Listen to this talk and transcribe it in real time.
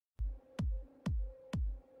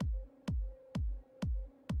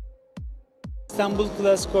Istanbul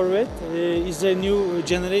class corvette is a new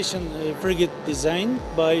generation frigate design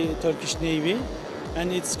by Turkish Navy,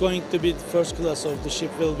 and it's going to be the first class of the ship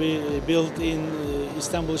will be built in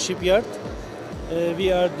Istanbul shipyard.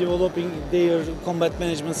 We are developing their combat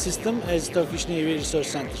management system as Turkish Navy Research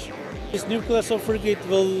Center. This new class of frigate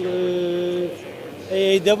will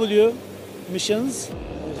AAW missions,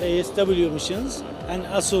 ASW missions, and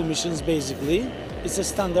ASU missions basically. It's a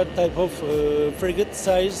standard type of frigate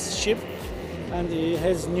size ship, and it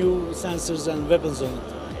has new sensors and weapons on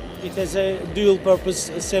it. It has a dual purpose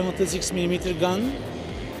 76mm gun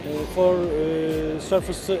for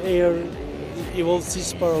surface-to-air evolved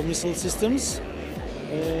C-Sparrow missile systems,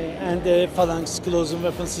 and the phalanx closing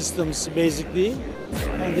weapon systems basically,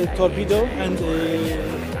 and the torpedo and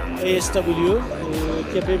ASW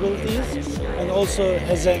capabilities, and also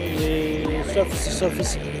has a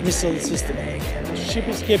surface-to-surface missile system. The ship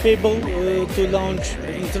is capable to launch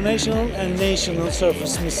international and national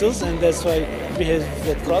surface missiles, and that's why we have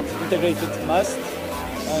that integrated mast.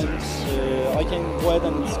 And I can go ahead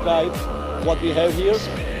and describe what we have here.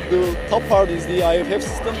 The top part is the IFF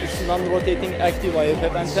system. It's a non-rotating active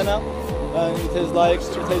IFF antenna, and it has like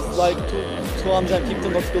 250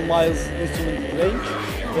 nautical miles instrument range,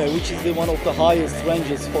 which is one of the highest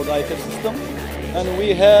ranges for the IFF system. And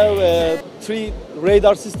we have 3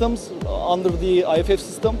 radar systems under the IFF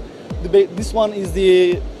system. This one is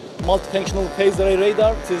the multifunctional phase array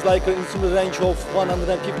radar. It is like an instrument range of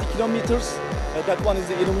 150 kilometers. That one is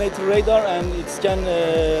the illuminator radar, and it can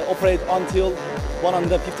operate until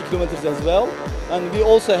 150 kilometers as well. And we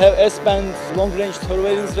also have S-band long-range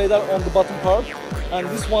surveillance radar on the bottom part. And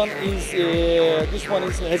this one has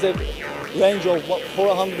a range of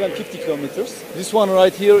 450 kilometers. This one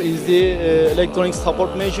right here is the electronic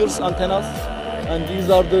support measures antennas, and these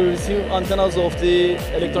are the receive antennas of the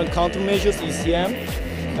electronic countermeasures (ECM).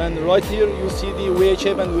 And right here you see the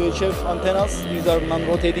VHF and VHF antennas. These are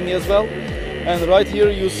non-rotating as well. And right here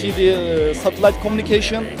you see the satellite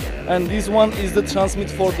communication, and this one is the transmit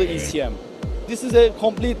for the ECM. This is a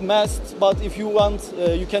complete mast, but if you want,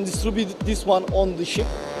 you can distribute this one on the ship.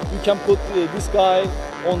 You can put this guy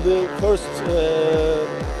on the first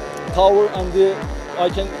tower, and you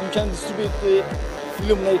can distribute the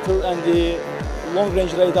illuminator and the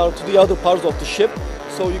long-range radar to the other parts of the ship.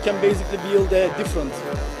 So you can basically build different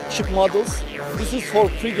ship models. This is for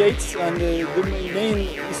frigates, and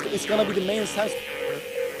it's gonna be the main sense.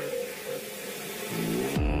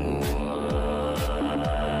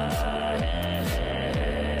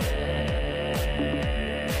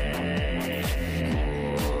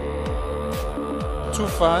 Two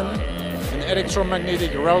fan, an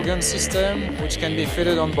electromagnetic railgun system which can be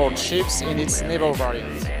fitted on board ships in its naval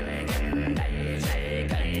variant.